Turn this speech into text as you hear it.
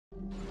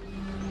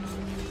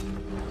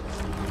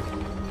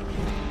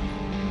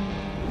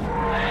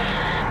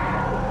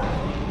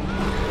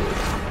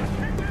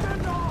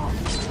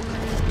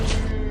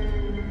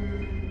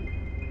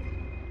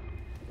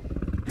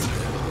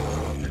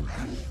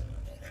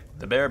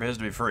The bear appears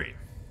to be free.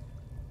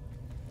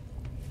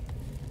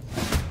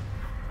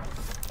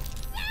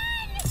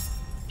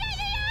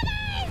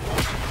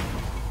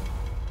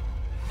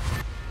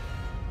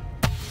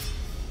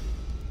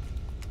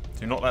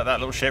 Do not let that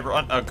little shaver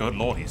run. Oh, good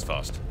lord, he's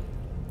fast.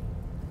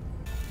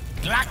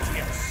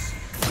 Gladius!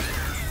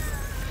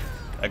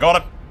 I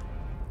got him.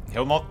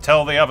 He'll not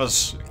tell the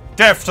others.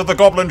 Death to the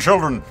goblin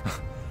children!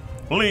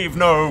 Leave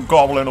no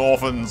goblin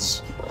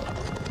orphans!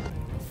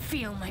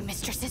 Feel my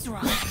mistress's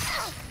wrath.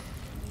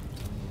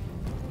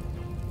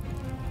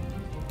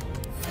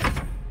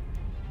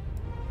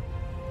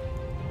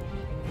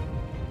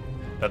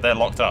 But they're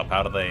locked up.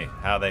 How do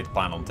they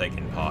plan on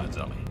taking part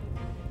exactly?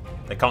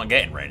 They can't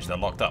get in range, they're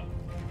locked up.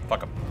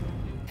 Fuck them.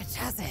 It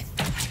has it.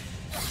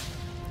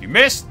 You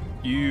missed,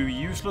 you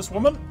useless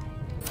woman!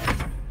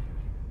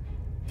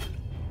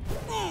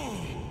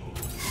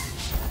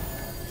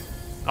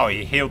 Oh,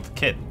 he healed the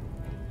kid.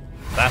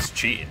 That's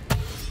cheating.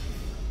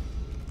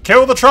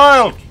 Kill the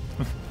child!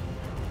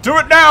 Do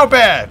it now,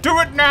 bear! Do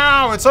it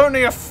now! It's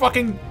only a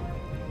fucking...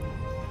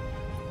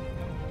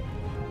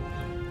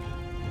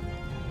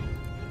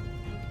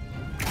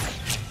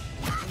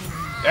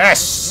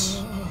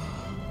 Yes!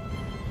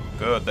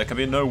 Good, there can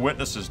be no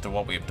witnesses to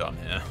what we've done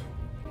here.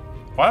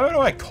 Why do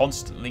I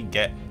constantly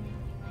get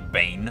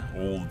Bane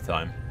all the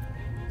time?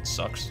 It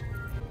sucks.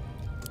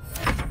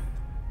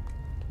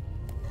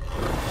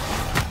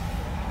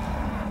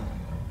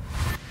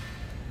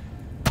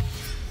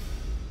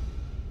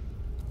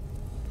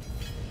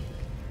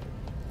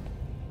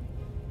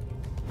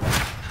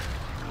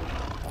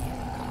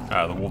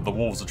 The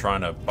wolves are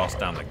trying to bust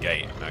down the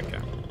gate. Okay.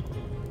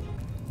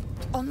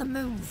 On the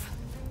move.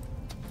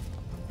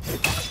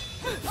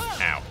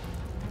 Ow.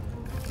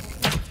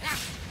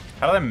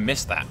 How did I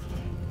miss that?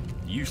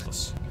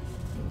 Useless.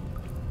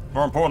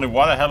 More importantly,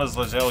 why the hell is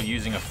Lizelle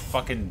using a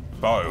fucking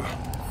bow?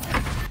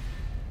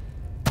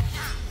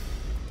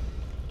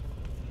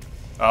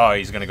 Oh,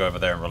 he's gonna go over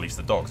there and release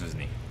the dogs, isn't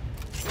he?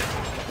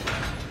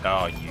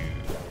 Oh, you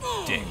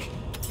dick.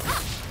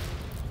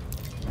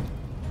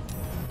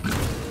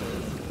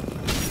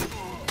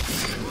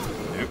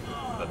 Nope.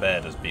 The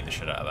bear does beat the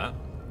shit out of that.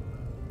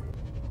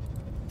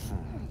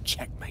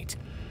 Checkmate.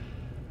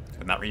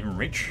 Can that even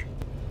reach?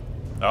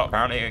 Oh,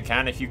 apparently it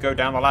can if you go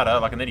down the ladder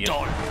like an idiot.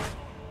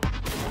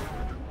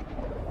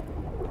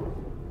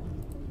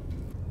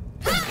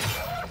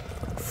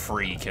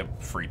 Free kill,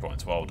 3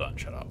 points. Well done.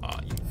 Shut up. Ah,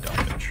 you dumb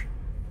bitch.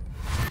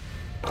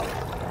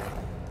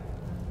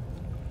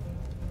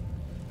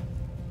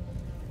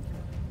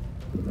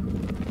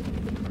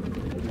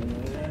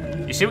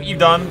 You see what you've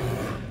done?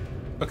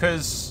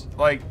 Because,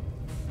 like,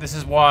 this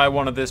is why I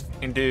wanted this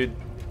fucking dude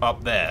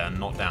up there and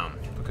not down.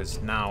 Because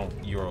now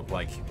you're,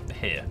 like,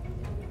 here.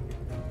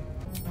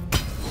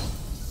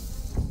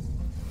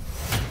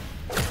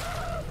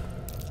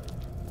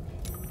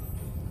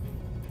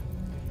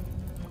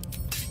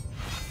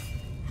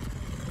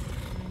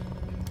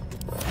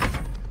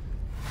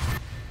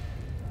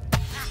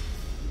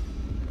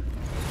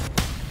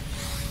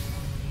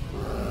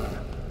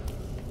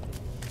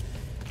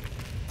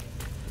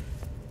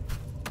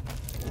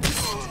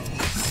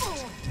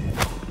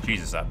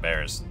 Jesus, that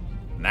bear is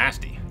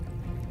nasty.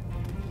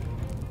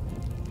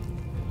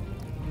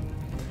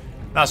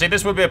 Now, see,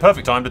 this would be a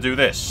perfect time to do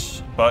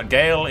this, but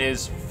Gale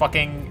is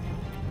fucking...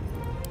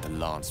 The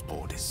lance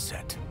board is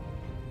set.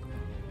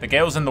 The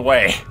Gale's in the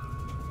way.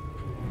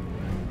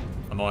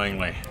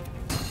 Annoyingly.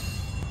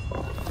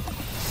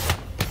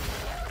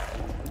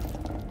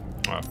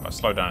 Well, I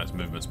slowed down its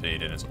movement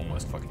speed and it's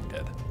almost fucking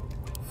dead.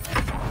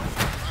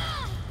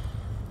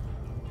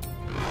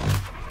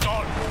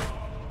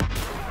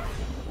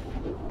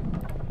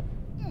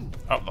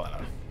 Up the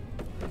ladder.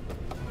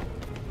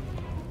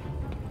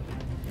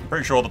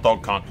 Pretty sure the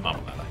dog can't climb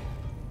up the ladder.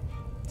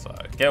 So,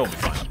 Gale will be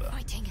fine up there.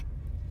 Fighting.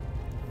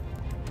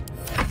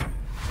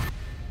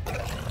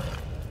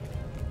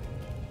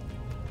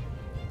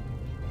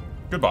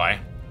 Goodbye.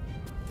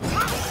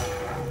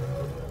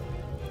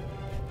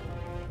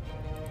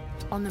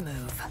 On the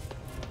move.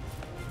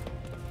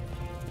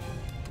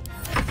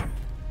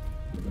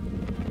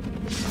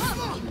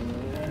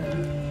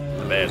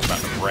 The bear's about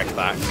to wreck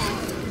that.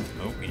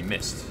 Oh, he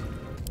missed.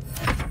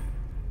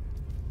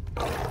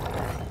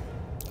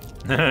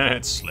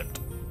 It slipped.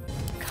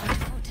 Can't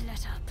afford to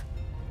let up.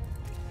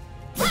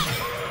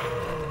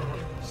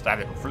 Stab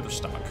it through the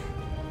stomach.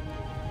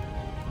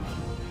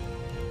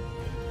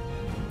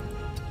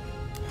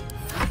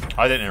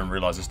 I didn't even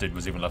realize this dude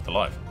was even left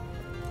alive.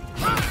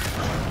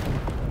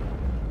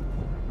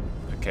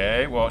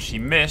 Okay, well, she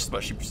missed,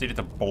 but she proceeded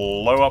to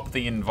blow up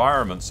the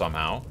environment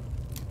somehow.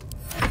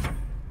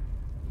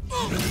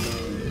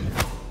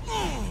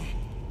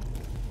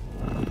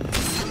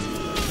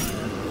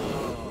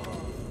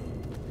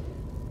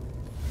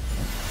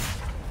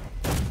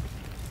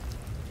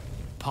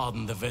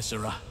 Pardon the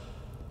viscera.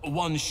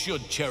 One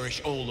should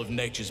cherish all of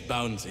nature's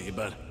bounty,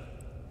 but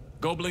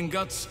goblin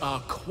guts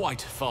are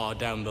quite far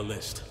down the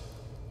list.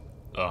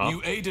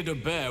 You aided a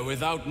bear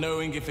without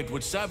knowing if it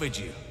would savage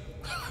you.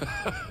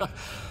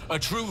 A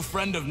true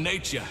friend of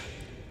nature.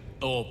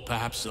 Or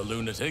perhaps a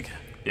lunatic.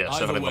 Yeah,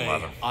 Either certainly the way,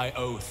 latter. I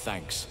owe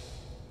thanks.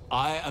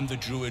 I am the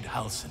druid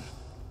Halsin.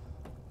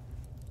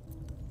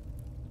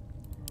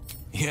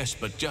 Yes,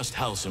 but just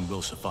Halsin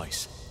will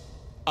suffice.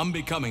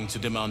 Unbecoming to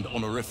demand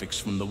honorifics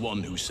from the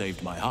one who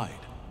saved my hide.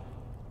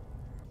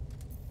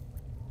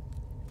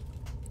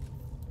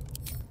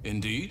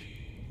 Indeed?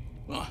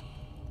 Well,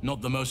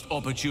 not the most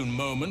opportune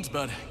moment,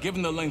 but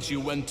given the lengths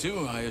you went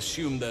to, I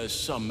assume there's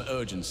some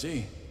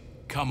urgency.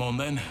 Come on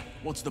then,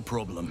 what's the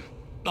problem?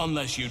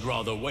 Unless you'd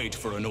rather wait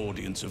for an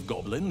audience of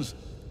goblins.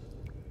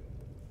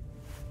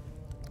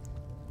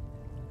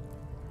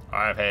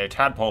 I have a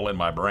tadpole in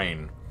my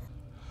brain.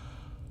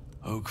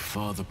 Oak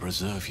Father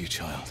preserve you,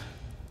 child.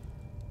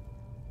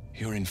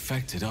 You're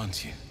infected,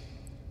 aren't you?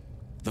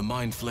 The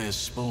Mind Flayer's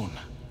spawn.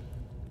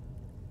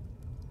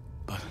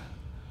 But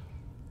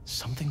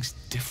something's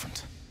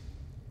different.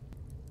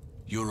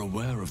 You're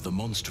aware of the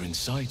monster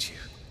inside you.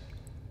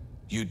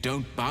 You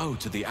don't bow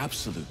to the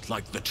Absolute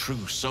like the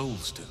true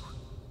souls do.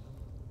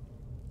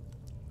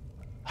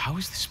 How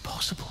is this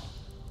possible?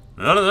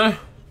 I don't know.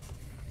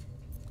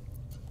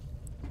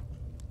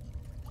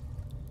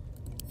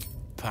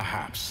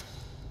 Perhaps.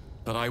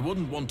 But I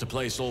wouldn't want to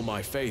place all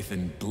my faith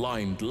in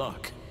blind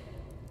luck.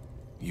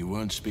 You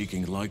weren't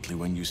speaking lightly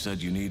when you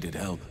said you needed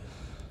help.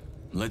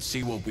 Let's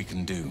see what we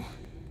can do.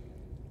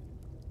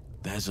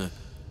 There's a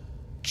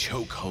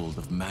chokehold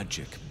of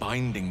magic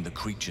binding the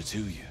creature to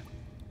you.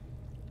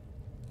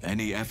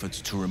 Any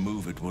efforts to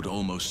remove it would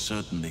almost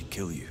certainly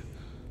kill you.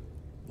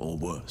 Or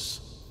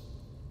worse.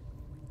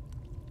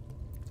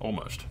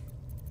 Almost.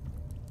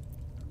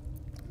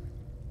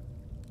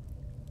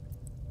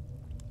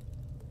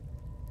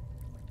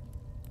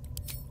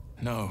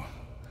 No.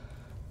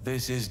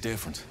 This is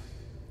different.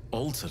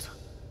 Altered.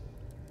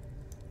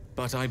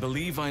 But I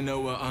believe I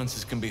know where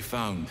answers can be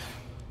found.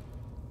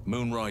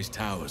 Moonrise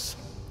Towers.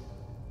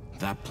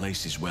 That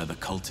place is where the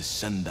cultists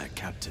send their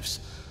captives.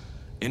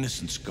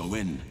 Innocents go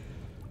in.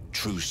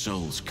 True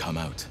souls come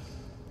out.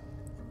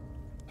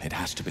 It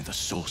has to be the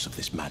source of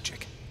this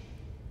magic.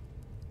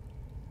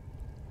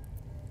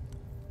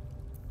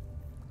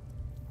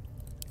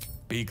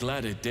 Be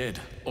glad it did,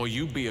 or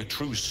you'd be a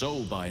true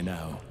soul by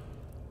now.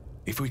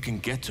 If we can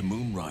get to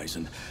Moonrise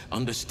and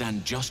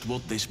understand just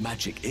what this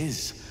magic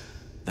is,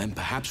 then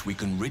perhaps we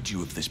can rid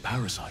you of this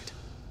parasite.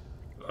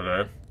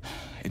 Okay.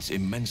 It's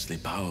immensely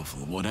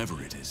powerful,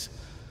 whatever it is.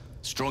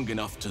 Strong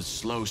enough to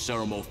slow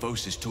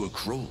Ceremorphosis to a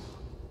crawl.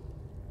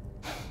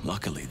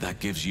 Luckily, that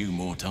gives you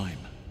more time.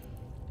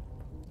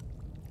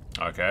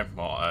 Okay,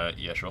 well,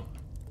 yeah, sure.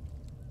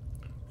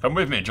 Come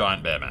with me,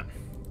 giant bear man.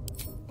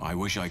 I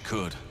wish I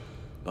could,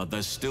 but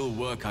there's still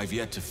work I've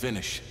yet to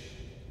finish.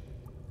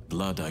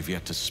 Blood I've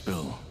yet to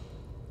spill.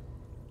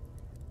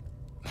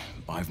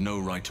 I've no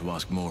right to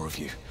ask more of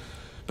you,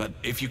 but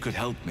if you could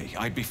help me,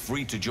 I'd be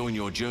free to join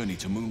your journey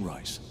to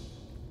Moonrise.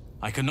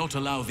 I cannot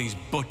allow these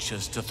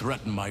butchers to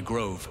threaten my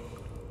grove.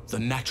 The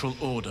natural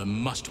order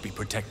must be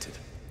protected.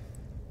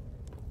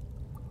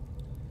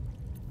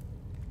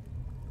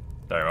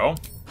 Very well.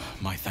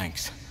 My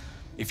thanks.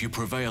 If you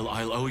prevail,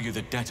 I'll owe you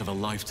the debt of a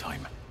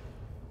lifetime.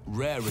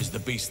 Rare is the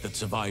beast that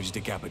survives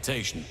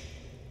decapitation.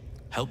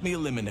 Help me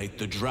eliminate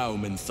the Drow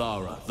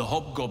Minthara, the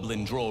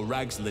Hobgoblin Draw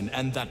Ragslin,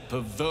 and that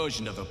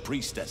perversion of a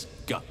priestess,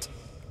 Gut.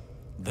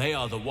 They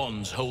are the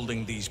ones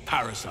holding these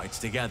parasites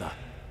together.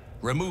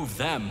 Remove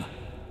them,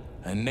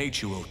 and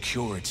nature will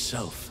cure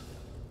itself.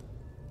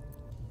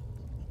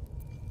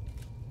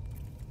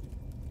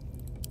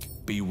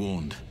 Be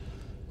warned.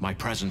 My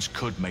presence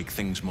could make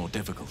things more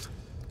difficult.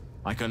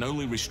 I can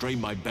only restrain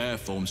my bear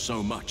form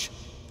so much.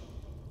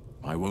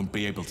 I won't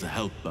be able to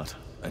help but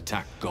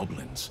attack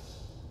goblins.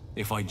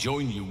 If I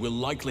join you, we'll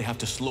likely have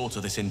to slaughter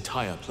this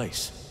entire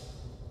place.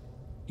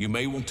 You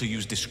may want to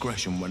use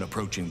discretion when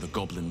approaching the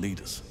goblin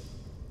leaders.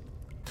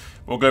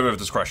 We'll go with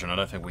discretion. I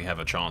don't think we have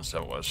a chance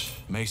otherwise.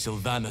 May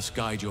Sylvanas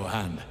guide your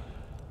hand.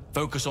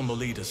 Focus on the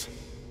leaders.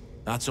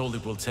 That's all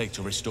it will take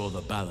to restore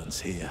the balance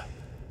here.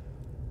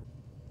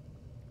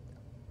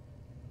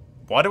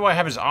 Why do I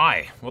have his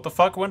eye? What the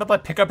fuck? When did I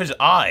pick up his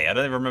eye? I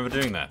don't even remember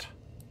doing that.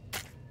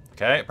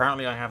 Okay,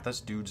 apparently I have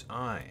this dude's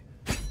eye.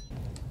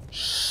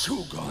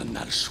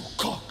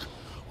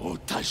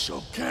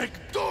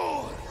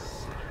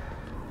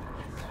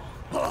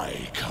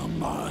 I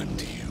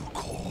command you,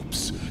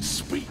 corpse.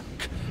 Speak.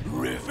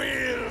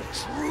 Reveal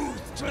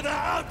truth to the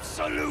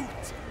Absolute.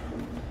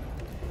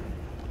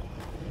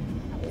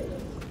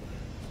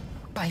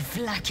 By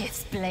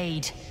Vlaakith's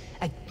blade,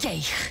 a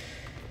geich.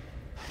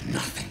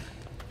 Nothing.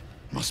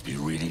 Must be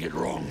reading it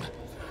wrong.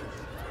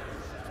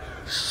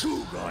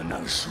 Suga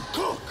no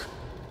Sukuk.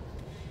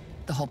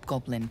 The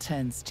hobgoblin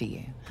turns to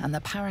you, and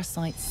the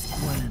parasite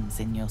squirms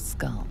in your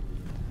skull.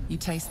 You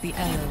taste the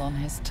ale on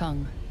his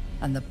tongue,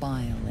 and the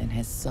bile in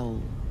his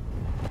soul.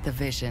 The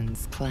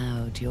visions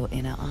cloud your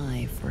inner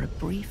eye for a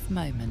brief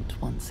moment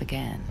once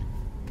again.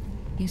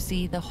 You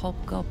see the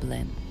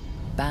hobgoblin,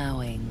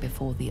 bowing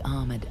before the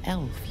armored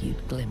elf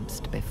you'd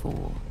glimpsed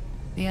before.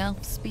 The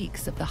elf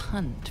speaks of the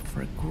hunt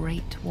for a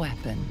great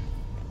weapon,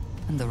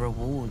 and the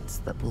rewards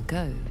that will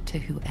go to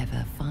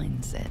whoever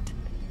finds it.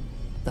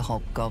 The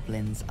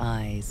hobgoblin's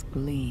eyes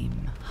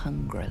gleam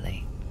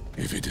hungrily.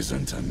 If it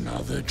isn't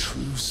another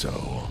true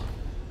soul.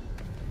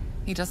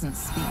 He doesn't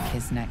speak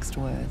his next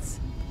words,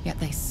 yet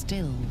they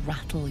still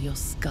rattle your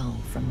skull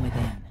from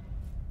within.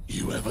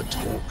 You ever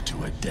talk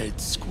to a dead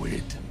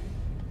squid?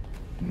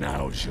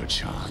 Now's your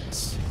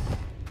chance.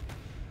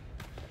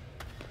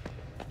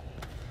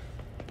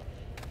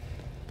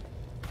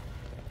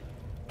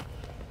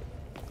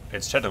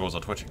 Its tentacles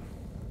are twitching.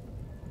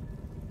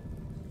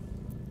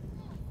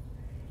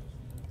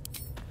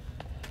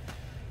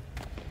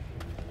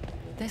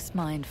 This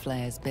Mind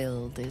Flayer's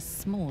build is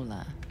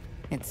smaller,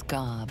 its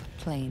garb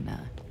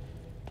plainer.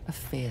 A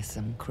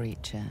fearsome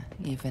creature,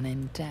 even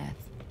in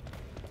death.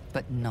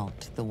 But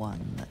not the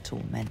one that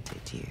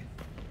tormented you.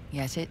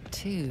 Yet it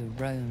too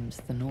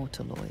roams the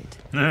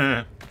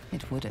Nautiloid.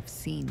 It would have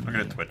seen Look you.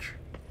 at it twitch.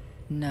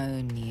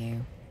 Known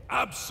you.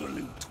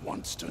 Absolute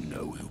wants to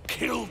know who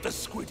killed the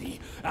squiddy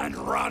and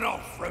ran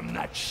off from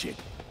that ship.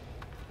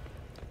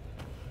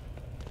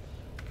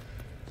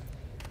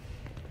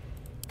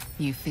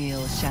 You feel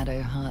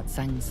Shadowheart's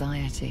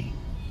anxiety.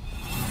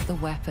 The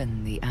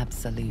weapon the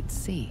Absolute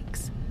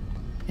seeks.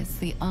 It's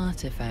the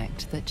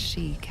artifact that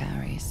she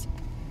carries.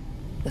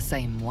 The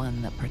same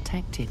one that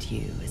protected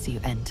you as you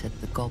entered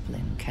the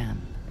Goblin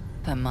camp.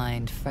 Her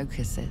mind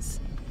focuses.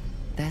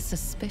 Their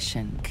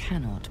suspicion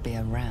cannot be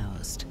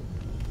aroused.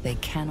 They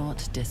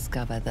cannot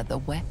discover that the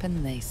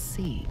weapon they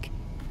seek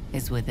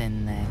is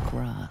within their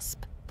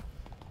grasp.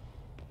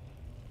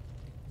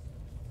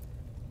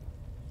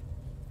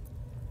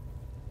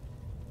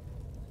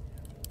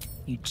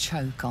 You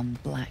choke on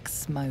black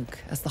smoke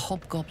as the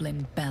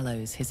hobgoblin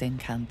bellows his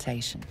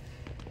incantation.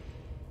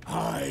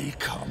 I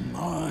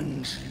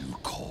command you,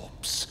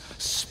 corpse,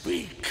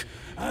 speak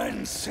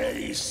and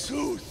say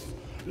sooth.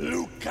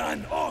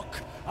 Lucan ok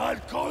al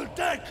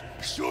koldek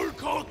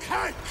shulkol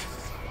kek.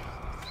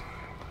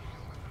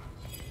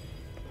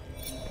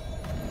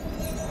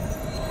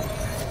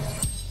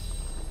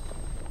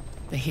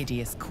 The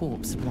hideous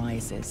corpse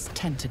rises,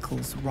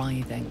 tentacles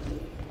writhing.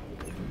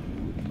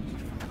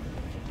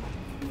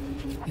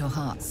 Your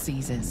heart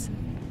seizes.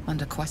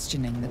 Under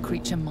questioning, the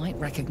creature might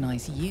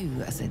recognize you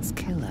as its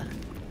killer.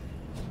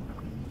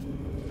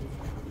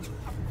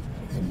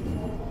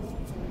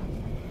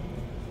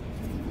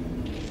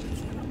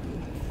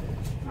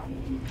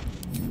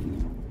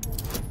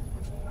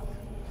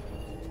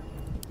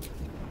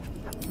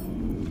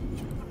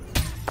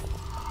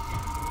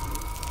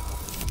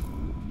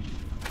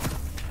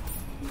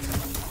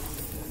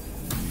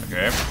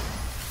 Okay.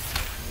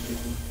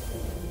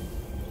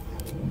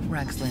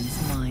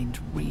 Ragslin's mind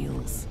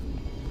reels,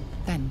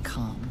 then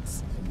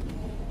calms.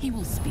 He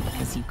will speak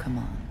as you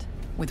command.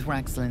 With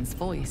Ragslin's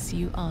voice,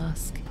 you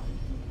ask.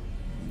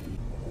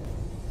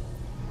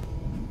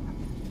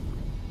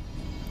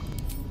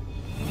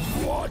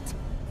 What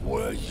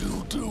were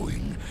you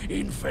doing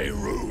in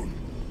Faerun?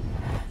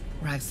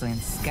 Ragslin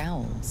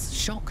scowls,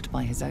 shocked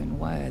by his own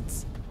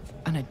words,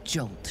 and a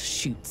jolt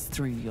shoots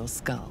through your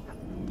skull.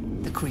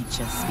 The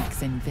creature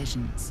speaks in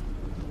visions.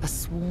 A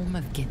swarm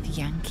of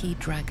Githyanki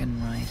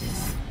dragon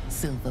riders,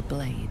 silver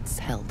blades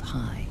held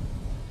high.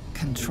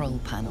 Control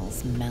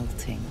panels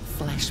melting,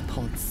 flesh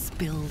pods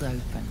spilled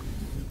open.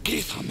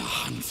 Give them a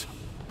hunt.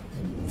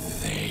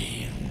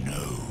 They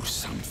know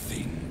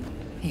something.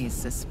 He is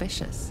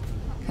suspicious,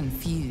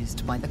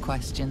 confused by the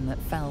question that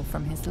fell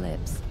from his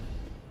lips.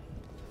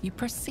 You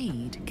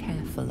proceed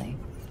carefully.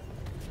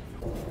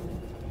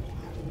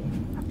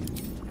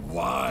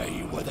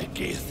 Why were the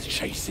Gith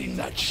chasing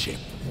that ship?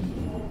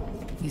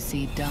 You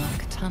see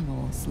dark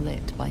tunnels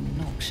lit by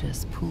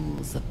noxious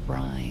pools of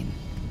brine.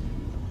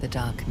 The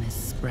darkness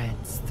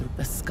spreads through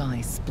the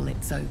sky,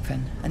 splits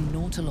open, and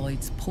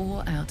nautiloids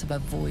pour out of a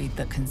void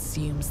that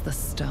consumes the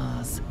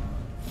stars.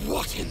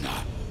 What in the...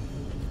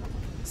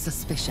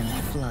 Suspicion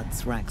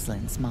floods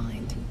Ragslin's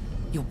mind.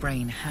 Your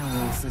brain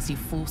howls as you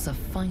force a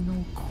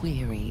final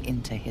query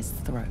into his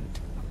throat.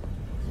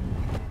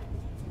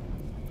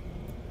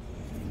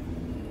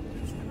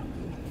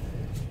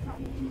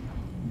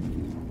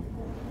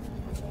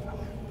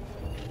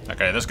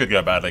 Okay, this could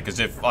go badly, because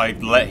if I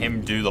let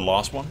him do the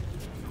last one...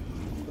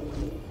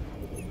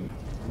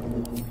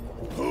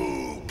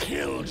 Who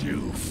killed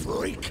you,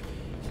 freak?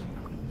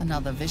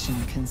 Another vision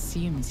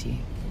consumes you.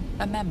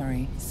 A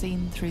memory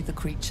seen through the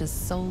creature's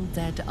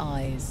soul-dead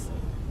eyes.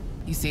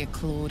 You see a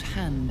clawed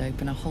hand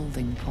open a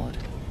holding pod,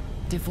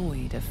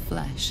 devoid of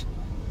flesh.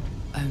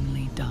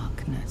 Only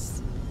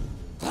darkness.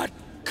 That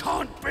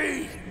can't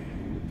be!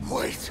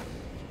 Wait!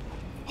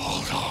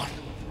 Hold on.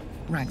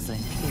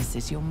 Ragslin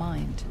pierces your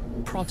mind,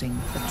 prodding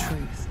for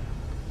truth.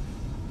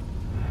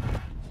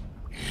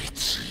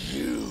 It's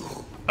you.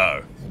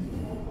 Oh.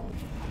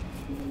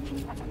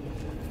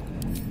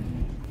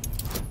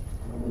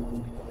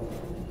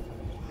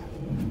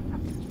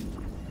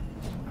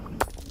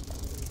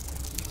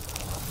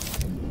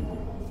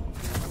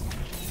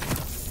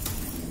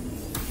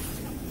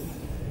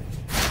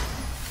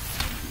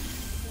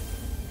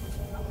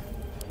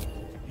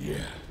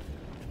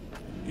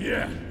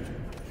 Yeah.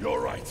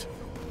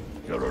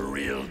 You're a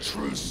real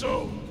true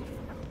soul.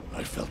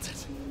 I felt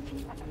it.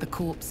 The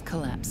corpse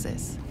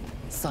collapses,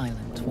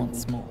 silent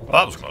once more. Well,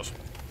 that was close.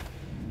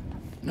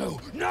 No,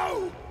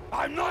 no!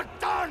 I'm not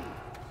done!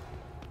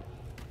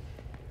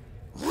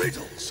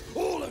 Riddles,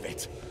 all of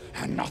it.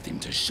 And nothing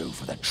to show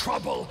for the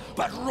trouble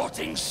but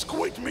rotting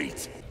squid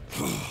meat.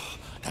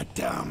 That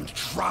damned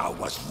Drow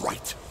was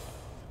right.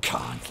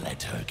 Can't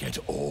let her get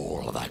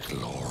all of that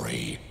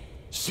glory.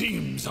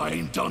 Seems I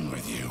ain't done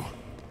with you.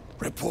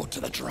 Report to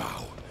the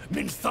Drow.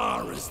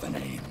 Minthar is the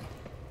name.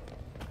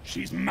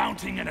 She's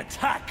mounting an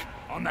attack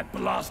on that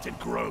blasted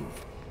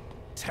grove.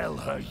 Tell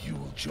her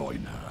you'll join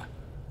her.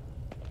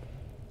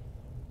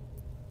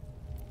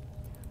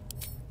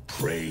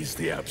 Praise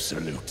the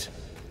Absolute.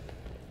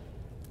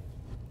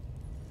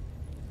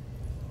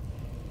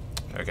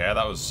 Okay,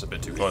 that was a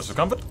bit too close for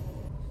comfort.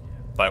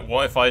 Like,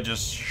 what if I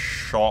just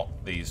shot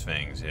these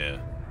things here?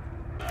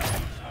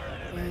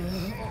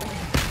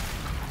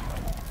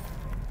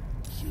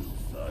 You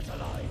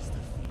fertilize the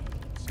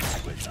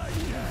fields, which I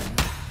can.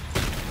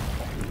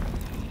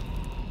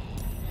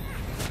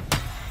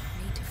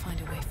 Need to find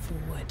a way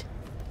forward.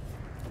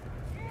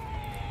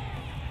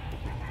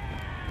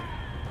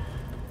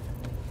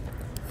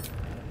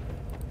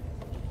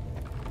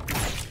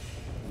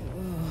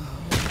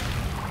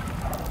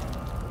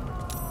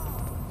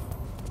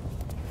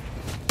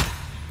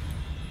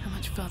 How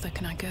much further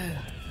can I go?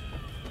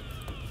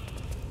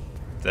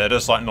 They're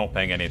just like not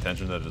paying any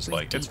attention. They're just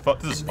like, this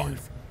is fine.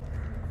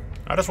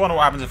 I just wonder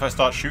what happens if I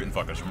start shooting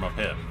fuckers from up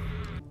here.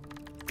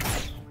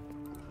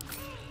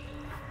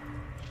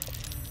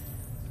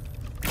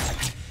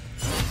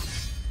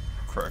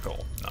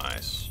 Critical,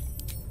 nice.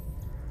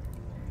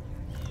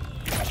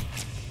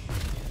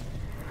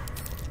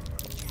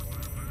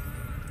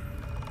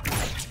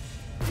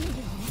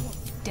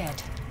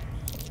 Dead.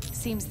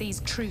 Seems these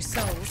true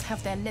souls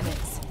have their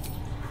limits.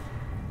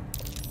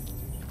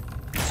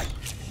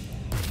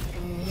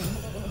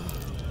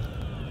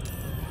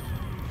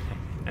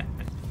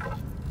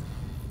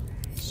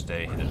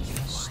 Stay hidden.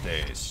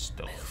 Stay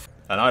still.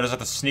 And I just have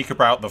to sneak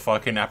about the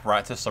fucking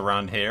apparatus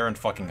around here and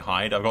fucking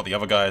hide. I've got the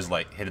other guys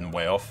like hidden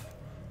way off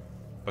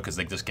because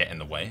they just get in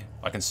the way.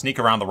 I can sneak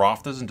around the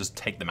rafters and just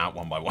take them out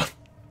one by one.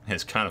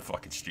 It's kind of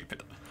fucking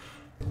stupid.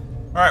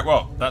 Alright,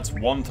 well, that's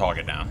one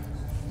target down.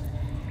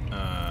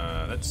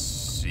 Let's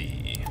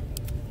see.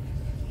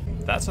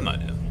 That's an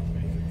idea.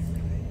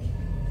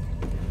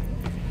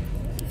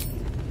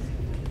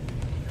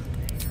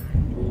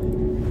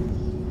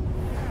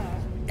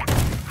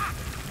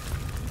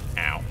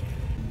 Ow.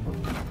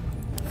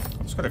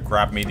 I'm just gonna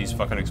grab me these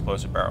fucking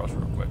explosive barrels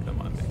real quick, don't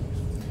mind me.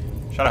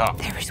 Shut up.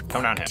 There is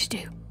Come down work here. to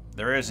do.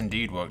 There is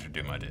indeed work to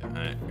do, my dear, and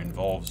it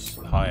involves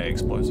high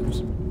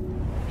explosives.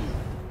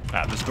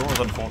 Ah, this door is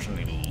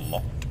unfortunately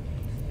locked.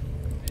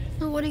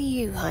 What are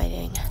you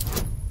hiding?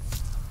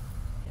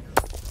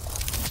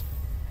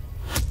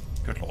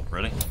 Good lord,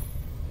 really?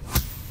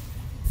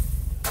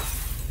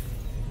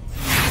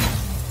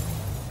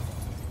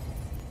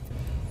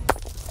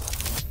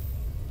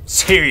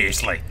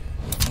 Seriously?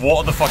 What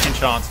are the fucking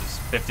chances?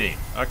 15.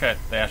 Okay,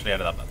 they actually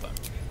added up that time.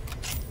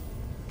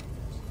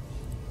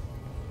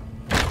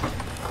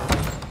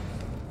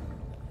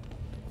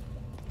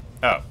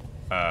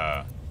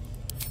 Oh,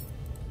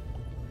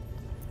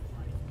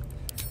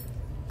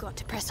 Got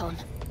to press on.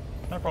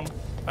 no problem.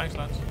 Thanks,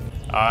 lads.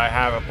 I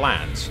have a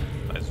plans,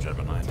 ladies and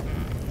gentlemen.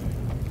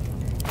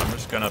 I'm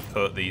just gonna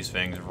put these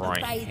things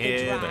right Obey the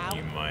here, drow. don't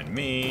you mind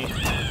me.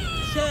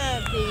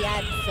 Serve the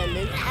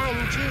Absolute,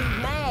 and you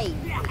may,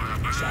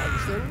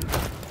 chosen.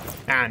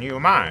 And you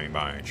may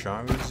be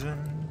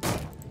chosen.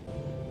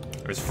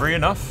 Is free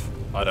enough?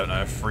 I don't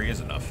know if free is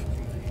enough.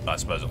 I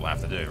suppose it'll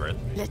have to do, right?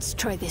 Let's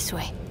try this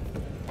way.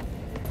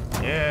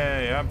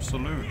 Yay,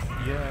 absolute.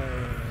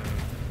 Yay.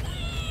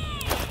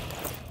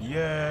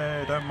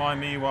 Yay, don't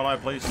mind me while I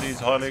place these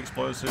highly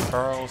explosive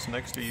barrels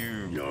next to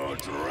you. Your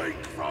drink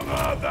from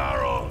her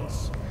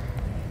barrels.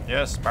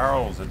 Yes,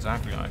 barrels,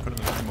 exactly. I couldn't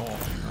agree more.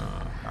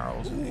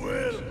 Barrels.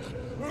 Will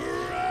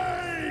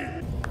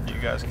reign. You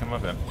guys come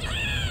up here.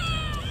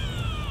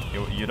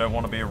 You don't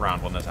want to be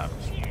around when this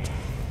happens.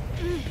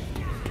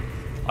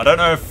 I don't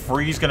know if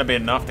free's going to be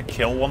enough to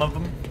kill one of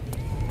them.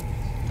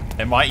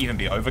 It might even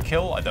be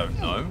overkill, I don't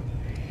know.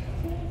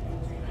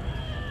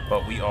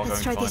 But we are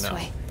Let's going try to find this out.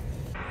 way.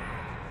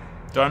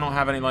 Do I not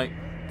have any, like,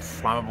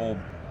 flammable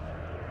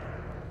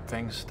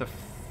things to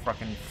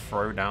fucking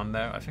throw down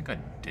there? I think I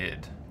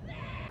did.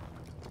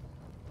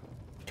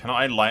 Can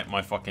I light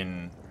my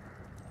fucking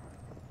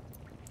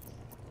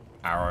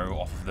arrow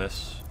off of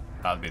this?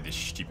 That'd be the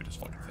stupidest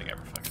fucking thing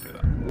ever if I could do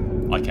that.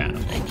 I can.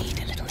 I need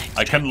a little extra.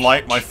 I can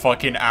light my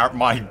fucking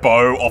my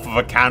bow off of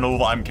a candle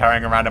that I'm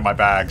carrying around in my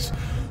bags.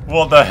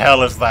 What the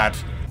hell is that?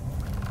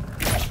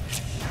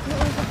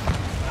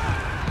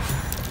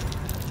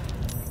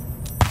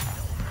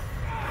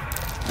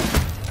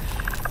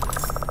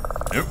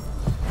 Nope.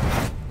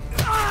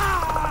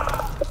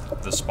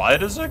 The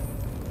spiders are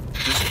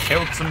just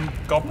killed some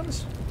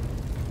goblins?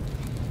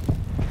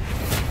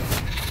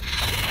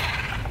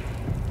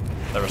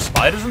 There are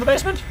spiders in the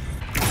basement?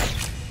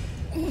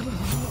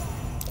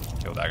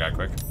 Kill that guy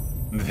quick.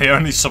 The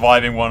only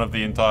surviving one of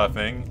the entire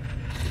thing.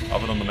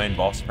 Other than the main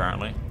boss,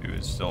 apparently. Who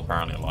is still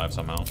apparently alive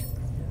somehow.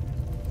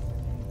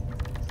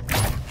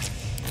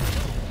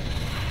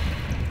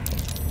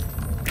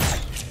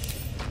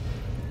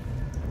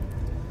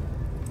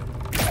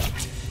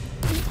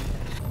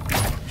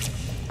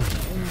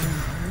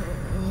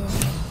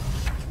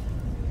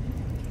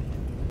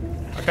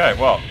 Okay,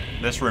 well,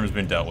 this room's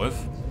been dealt with.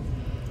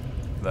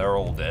 They're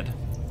all dead.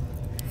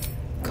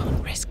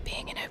 Can't risk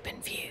being in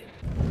open view.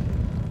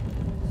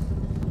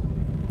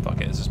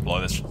 Fuck it, let's just blow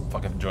this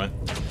fucking joint.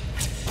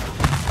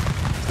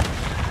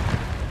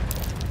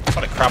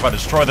 Holy crap, I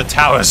destroyed the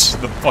towers,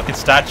 the fucking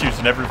statues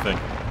and everything.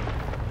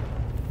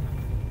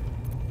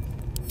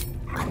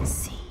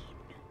 Unseen.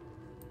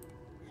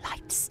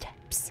 Light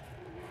steps.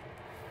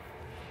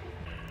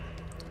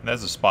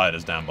 There's the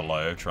spiders down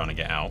below trying to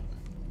get out.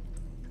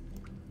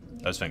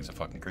 Those things are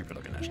fucking creepy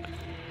looking, actually.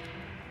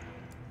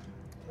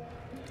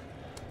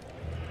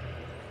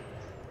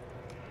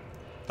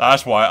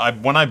 That's why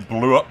when I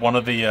blew up one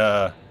of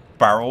the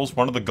barrels,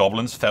 one of the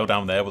goblins fell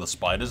down there with the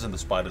spiders, and the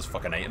spiders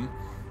fucking ate him.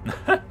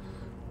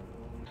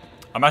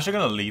 I'm actually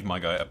gonna leave my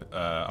guy up.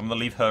 I'm gonna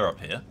leave her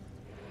up here.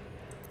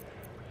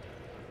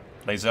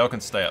 Lae'zel can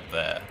stay up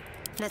there,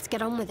 Let's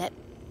get on with it.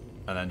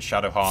 and then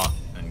Shadowheart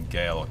and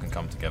Gale can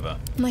come together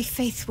My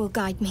faith will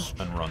guide me.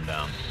 and run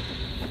down.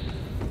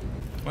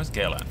 Where's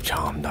Gale at?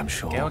 Charmed, I'm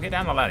sure. Gale, get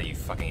down the ladder, you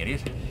fucking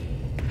idiot.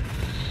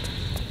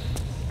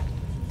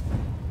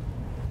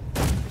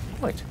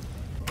 Wait.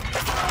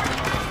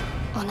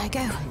 On I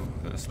go.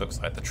 This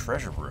looks like the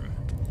treasure room.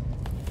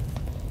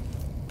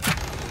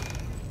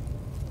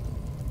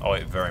 Oh,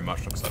 it very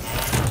much looks like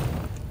that.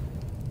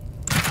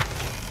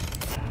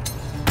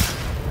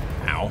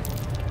 Ow.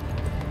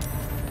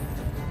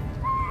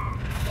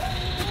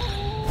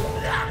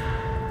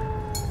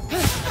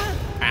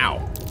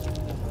 Ow.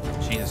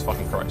 Jesus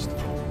fucking Christ.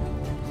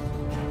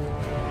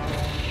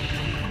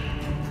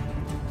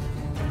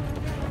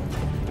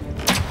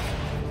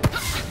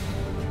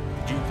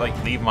 Did you,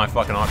 like, leave my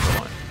fucking archer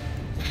line?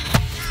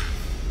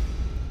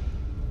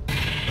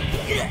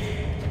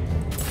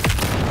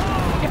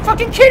 You're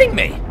fucking kidding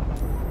me!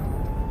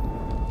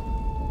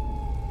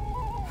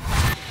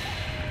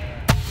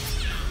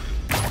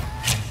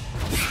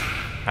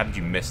 How did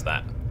you miss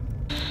that?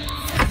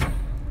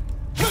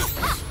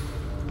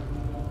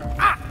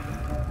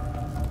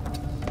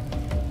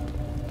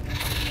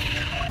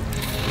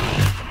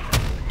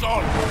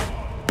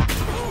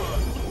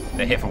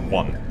 They're here for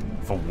one.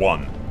 For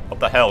one. What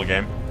the hell,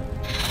 game?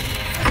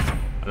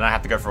 And then I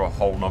have to go through a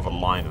whole nother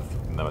line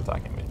of them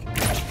attacking me.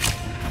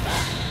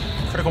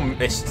 Critical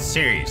miss,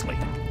 seriously.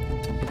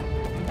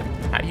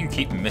 How do you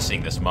keep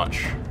missing this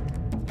much?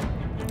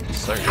 It's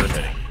so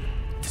irritating.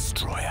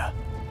 Destroyer.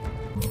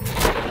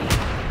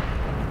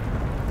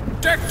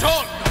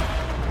 Dekton!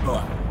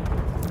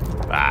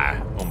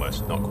 Ah,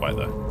 almost. Not quite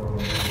though.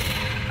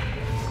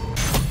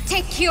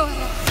 Take your...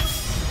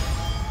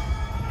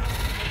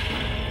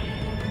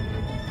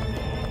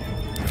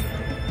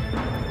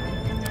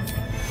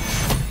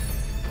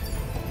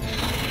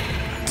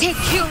 Take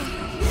your...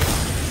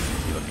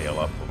 Heal a heal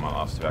up with my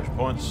last 2 action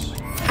points.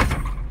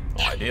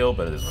 Not ideal,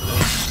 but it is what it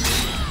is.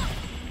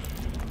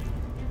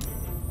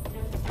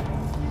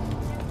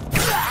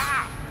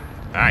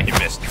 Ah, you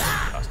missed.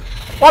 Bastard.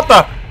 What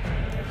the?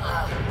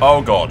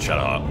 Oh god,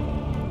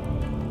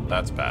 Shadowheart.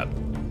 That's bad.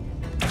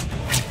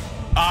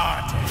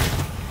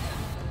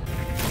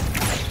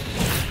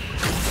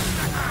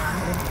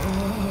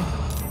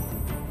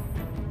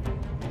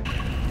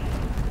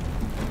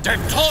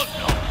 Dekton!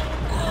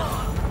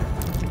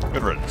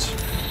 Good riddance.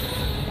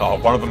 Oh,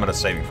 one of them had a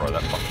saving throw.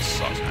 That fucking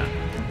sucks, man.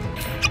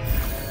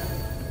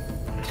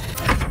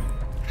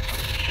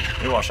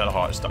 Meanwhile,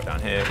 Shadowheart is stuck down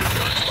here with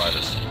giant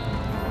spiders.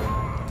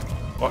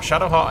 Well,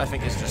 Shadowheart, I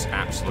think, is just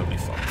absolutely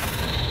fucked.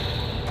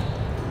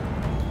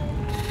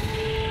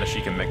 Unless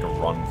she can make a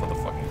run for the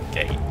fucking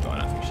gate, but I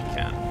don't think she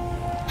can.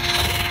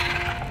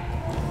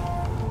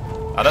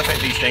 I don't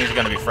think these things are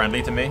going to be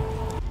friendly to me.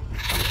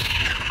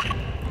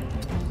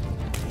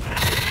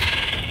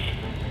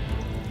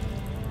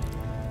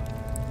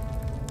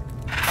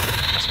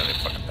 That's going to be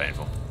fucking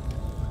painful.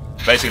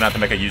 Basically, gonna have to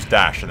make her use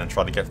dash and then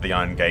try to get to the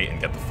iron gate and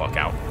get the fuck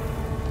out.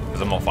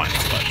 Because I'm not fighting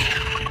spiders.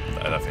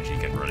 I don't think she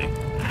can really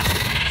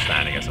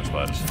stand against those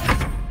spiders.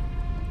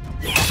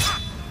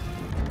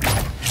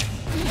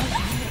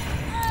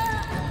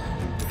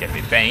 Get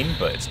me Bane,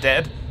 but it's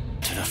dead.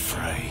 To the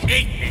fray.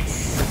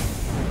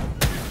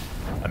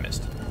 I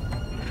missed.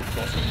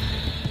 Awesome.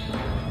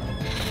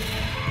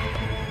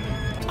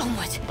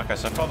 Onward. Okay,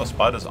 so far the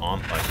spiders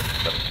aren't like...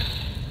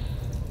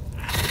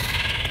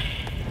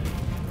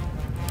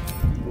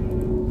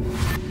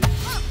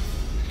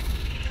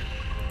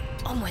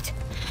 Onward.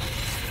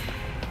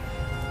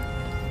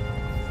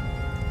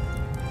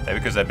 Maybe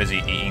because they're busy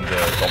eating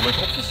the goblin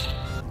corpses?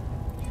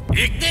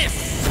 Eat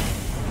this!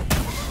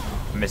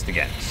 Missed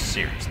again,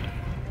 seriously.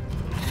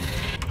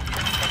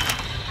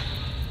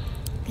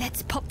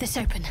 Let's pop this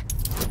open.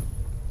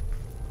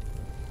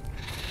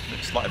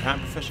 sleight of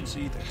hand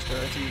proficiency,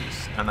 dexterity,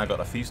 and I got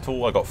a fuse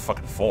tool. I got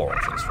fucking 4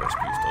 options for a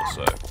fuse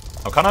tool, so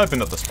I'm kind of hoping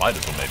that the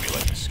spiders will maybe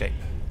like escape.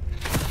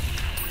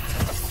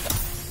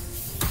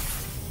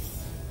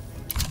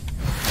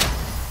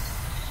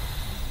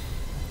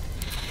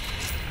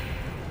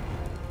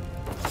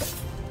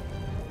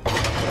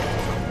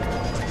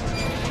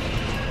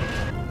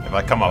 If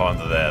I come up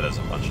under there, there's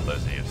a bunch of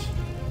those eaves.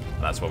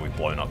 And that's where we've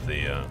blown up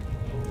the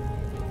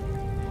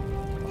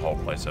whole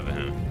place over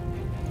here.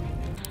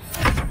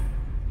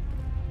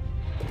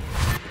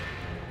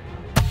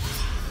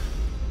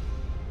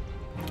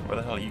 Where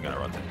the hell are you gonna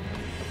run to?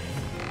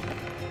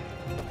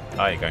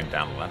 Oh, you're going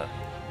down the ladder.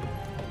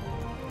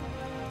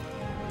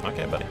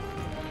 Okay, buddy.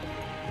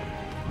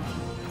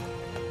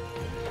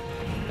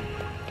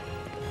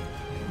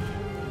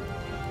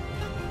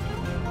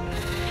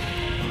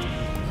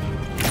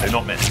 Do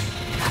not miss.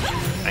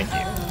 Thank you.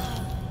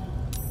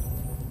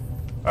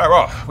 Alright,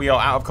 well, we are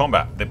out of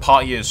combat. The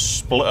party is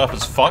split up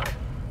as fuck,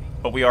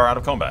 but we are out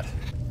of combat.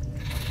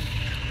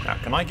 Now,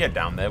 can I get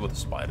down there with the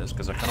spiders?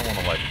 Because I kind of want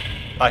to, like...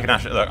 I can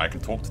actually... Look, I can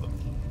talk to them.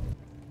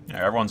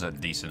 Yeah, everyone's a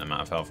decent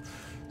amount of health.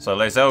 So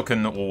Lae'zel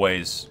can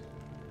always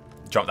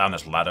jump down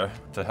this ladder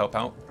to help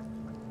out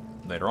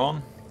later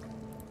on.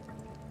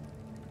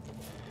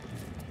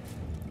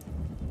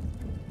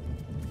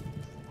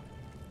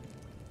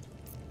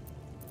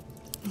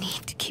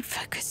 Need to keep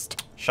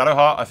focused.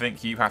 Shadowheart, I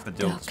think you have to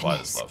deal with the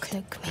spiders, Darkness, love.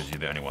 cloak me. Because you're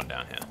the only one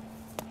down here.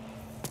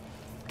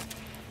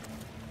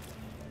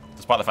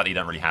 Despite the fact that you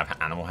don't really have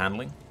animal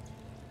handling.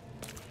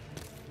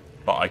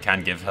 But I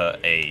can give her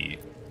a,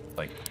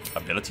 like,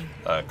 ability.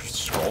 A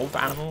scroll for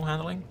animal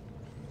handling,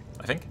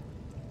 I think.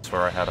 That's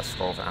where I had a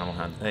scroll for animal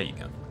handling. There you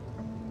go.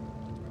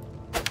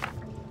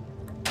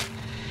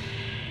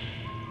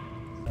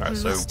 Alright,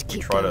 so we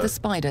try to... The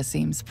spider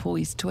seems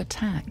poised to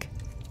attack,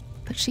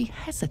 but she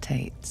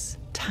hesitates,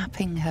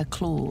 tapping her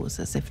claws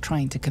as if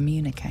trying to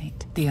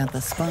communicate. The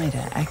other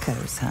spider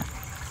echoes her.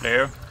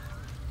 Hello?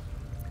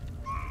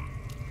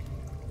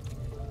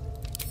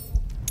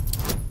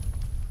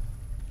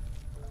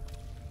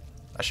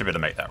 I should be able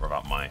to make that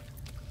without my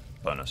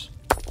bonus.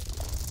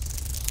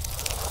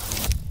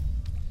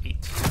 8.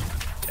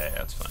 Yeah,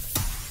 that's fine.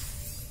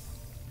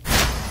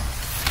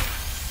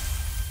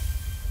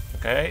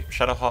 Okay,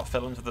 Shadowheart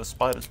fell into the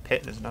spider's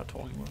pit and is now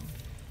talking with him.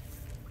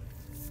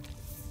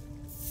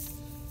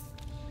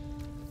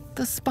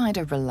 The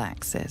spider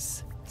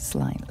relaxes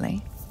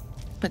slightly,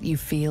 but you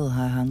feel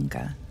her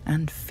hunger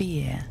and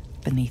fear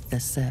beneath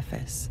the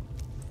surface.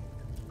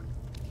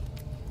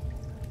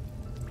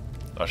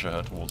 Usher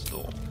her towards the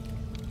door.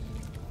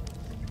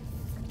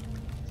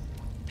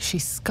 She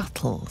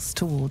scuttles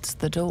towards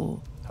the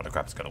door. How the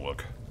crap's gonna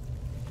work?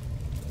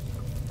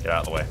 Get out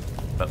of the way.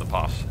 Let them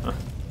pass. Let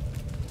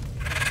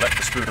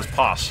the spookers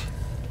pass.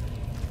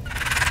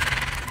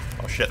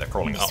 Oh shit, they're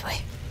crawling This up.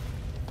 way.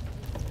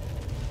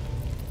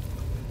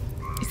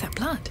 Is that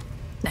blood?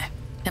 No,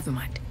 never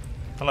mind.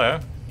 Hello?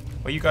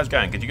 Where are you guys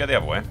going? Could you go the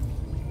other way?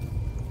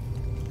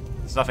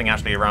 There's nothing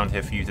actually around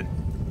here for you to...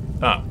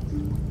 Oh.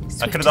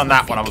 I could have done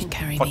that when I was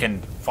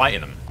fucking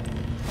fighting them.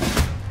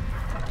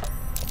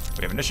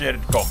 We have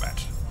initiated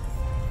combat.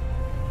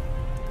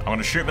 I'm going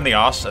to shoot them in the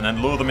ass and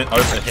then lure them in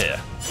over here.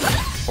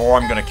 Or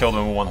I'm going to kill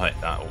them in one hit.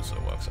 That also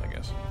works, I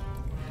guess.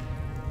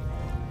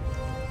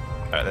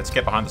 Alright, let's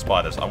get behind the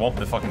spiders. I want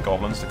the fucking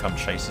goblins to come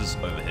chase us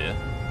over here.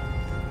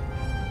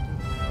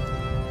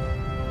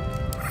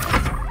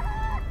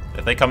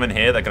 If they come in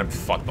here, they're going to be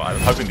fucked, but I'm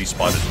hoping these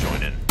spiders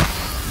join in.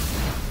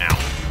 Ow.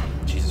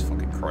 Jesus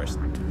fucking Christ.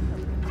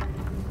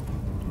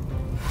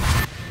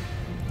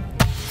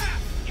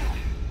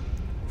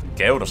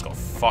 Gale just got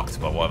fucked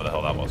by whatever the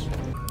hell that was.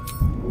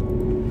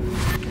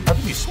 I'm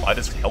hoping these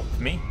spiders help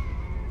me.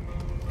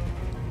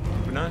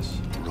 Would be nice.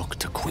 Rook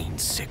to Queen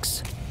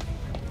 6.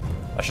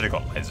 I should have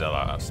got Lae'zel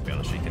out, to be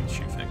honest. She can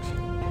shoot things.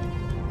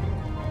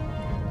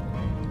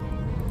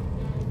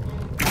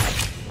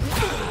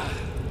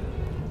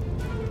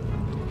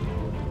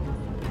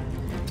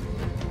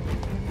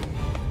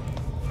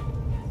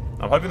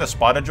 I'm hoping the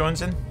spider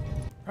joins in.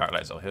 Alright,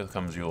 Lae'zel, here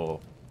comes your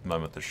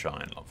moment to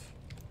shine, love.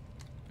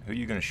 Who are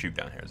you going to shoot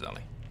down here,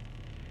 Zally?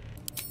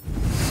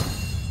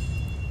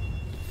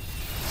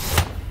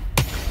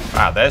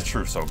 Ah, there's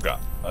Truth Soul Gut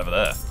over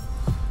there.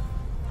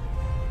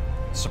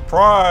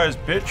 Surprise,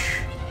 bitch!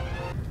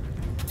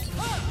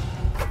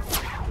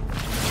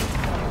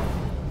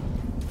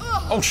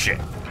 Oh shit!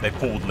 They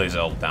pulled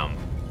Lae'zel down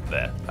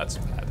there. That's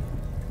bad.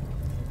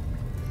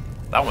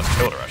 That one's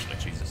killed her, actually.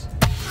 Jesus.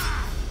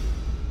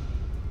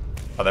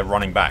 Oh, they're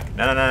running back.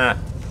 No, no, no, no.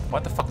 Why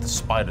the fuck the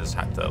spiders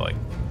had to, like...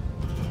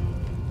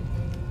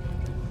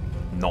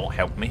 not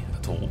help me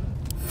at all?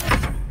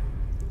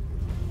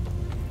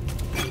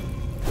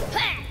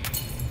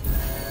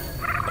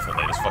 I thought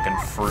they just fucking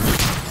threw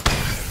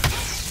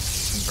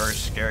some very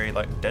scary,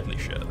 like, deadly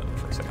shit at them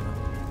for a second.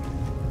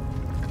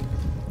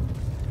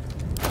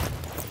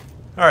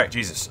 Alright,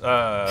 Jesus.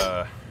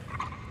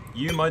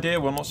 You, my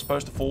dear, were not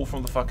supposed to fall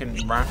from the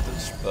fucking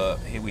rafters, but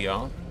here we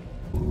are.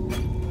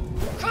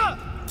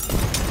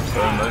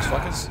 Burn those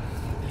fuckers.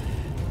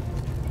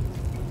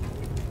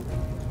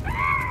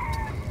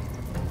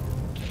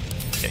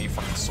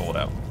 sword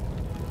out.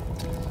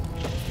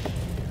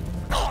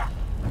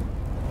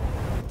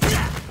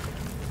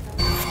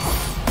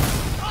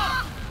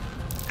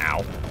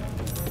 Ow.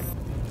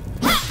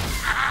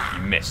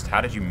 You missed.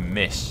 How did you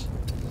miss?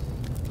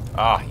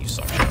 Ah, you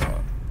suck.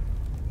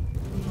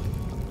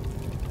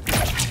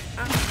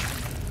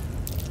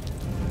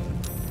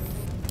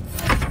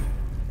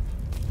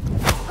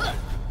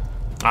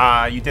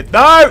 Ah, you did.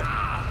 No!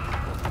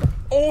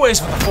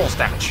 Always with the force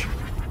damage.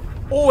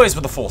 Always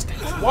with the force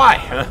damage. Why,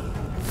 huh?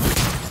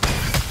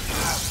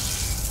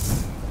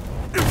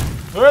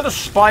 Where are the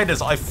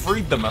spiders? I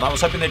freed them and I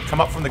was hoping they'd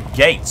come up from the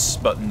gates,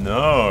 but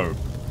no.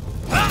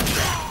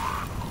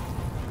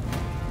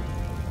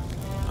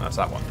 That's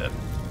that one dead.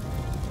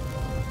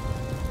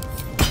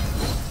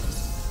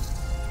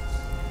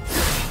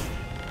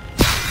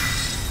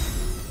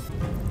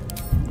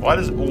 Why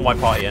does all my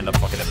party end up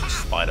fucking in the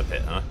spider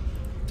pit, huh?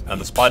 And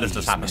the spiders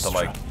just happen to,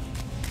 like,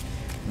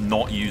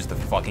 not use the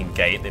fucking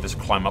gate. They just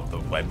climb up the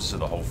webs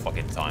the whole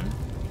fucking time.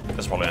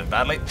 This probably went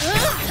badly.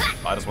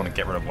 I just want to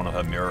get rid of one of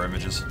her mirror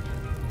images.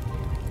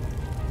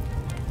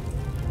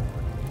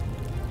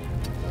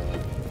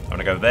 I'm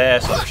gonna go there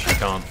so that she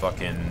can't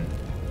fucking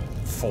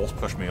force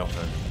push me off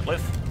the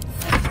cliff.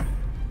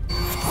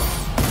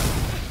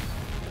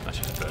 That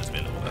just hurts me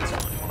a little bit. That's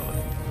fine.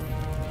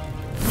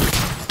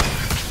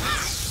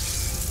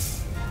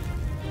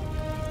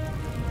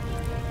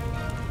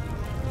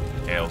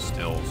 Gale's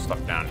still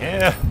stuck down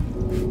here.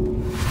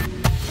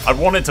 I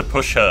wanted to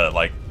push her,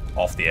 like,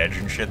 off the edge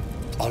and shit,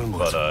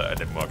 but it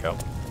didn't work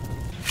out.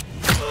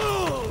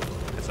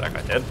 It's that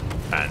guy dead.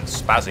 And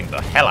spazzing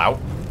the hell out.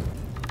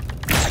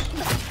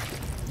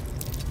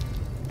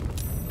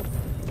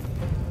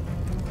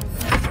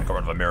 Got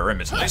rid of a mirror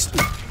image at least.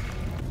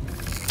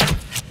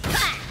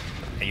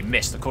 Hey, you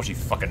missed. Of course you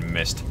fucking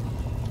missed.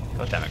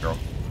 God damn it, girl.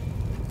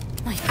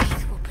 My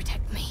faith will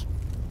protect me.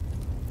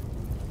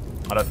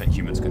 I don't think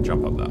humans can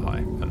jump up that high,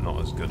 and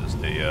not as good as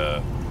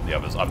the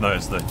others. I've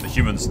noticed that the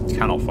humans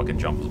cannot fucking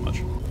jump as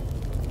much.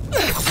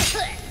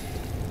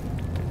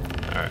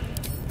 Alright.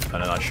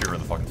 And then I shoot her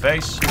in the fucking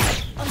face.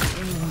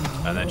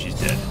 And then she's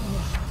dead.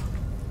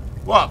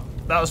 Well,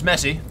 that was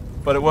messy,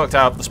 but it worked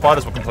out. The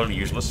spiders were completely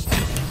useless.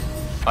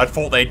 I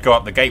thought they'd go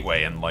up the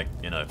gateway and, like,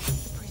 you know...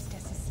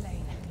 Priestess is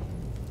slain.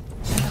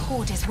 And the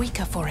Horde is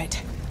weaker for it.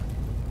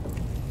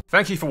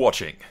 Thank you for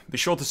watching. Be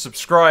sure to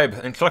subscribe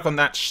and click on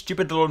that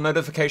stupid little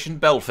notification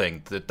bell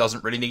thing that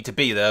doesn't really need to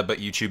be there but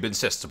YouTube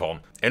insists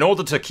upon, in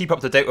order to keep up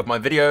to date with my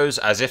videos,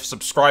 as if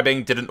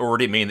subscribing didn't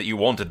already mean that you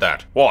wanted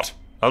that. What?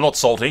 I'm not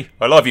salty.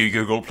 I love you,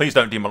 Google. Please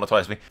don't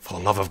demonetize me. For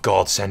the love of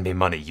God, send me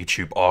money.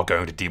 YouTube are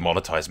going to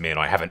demonetize me and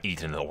I haven't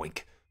eaten in a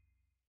week.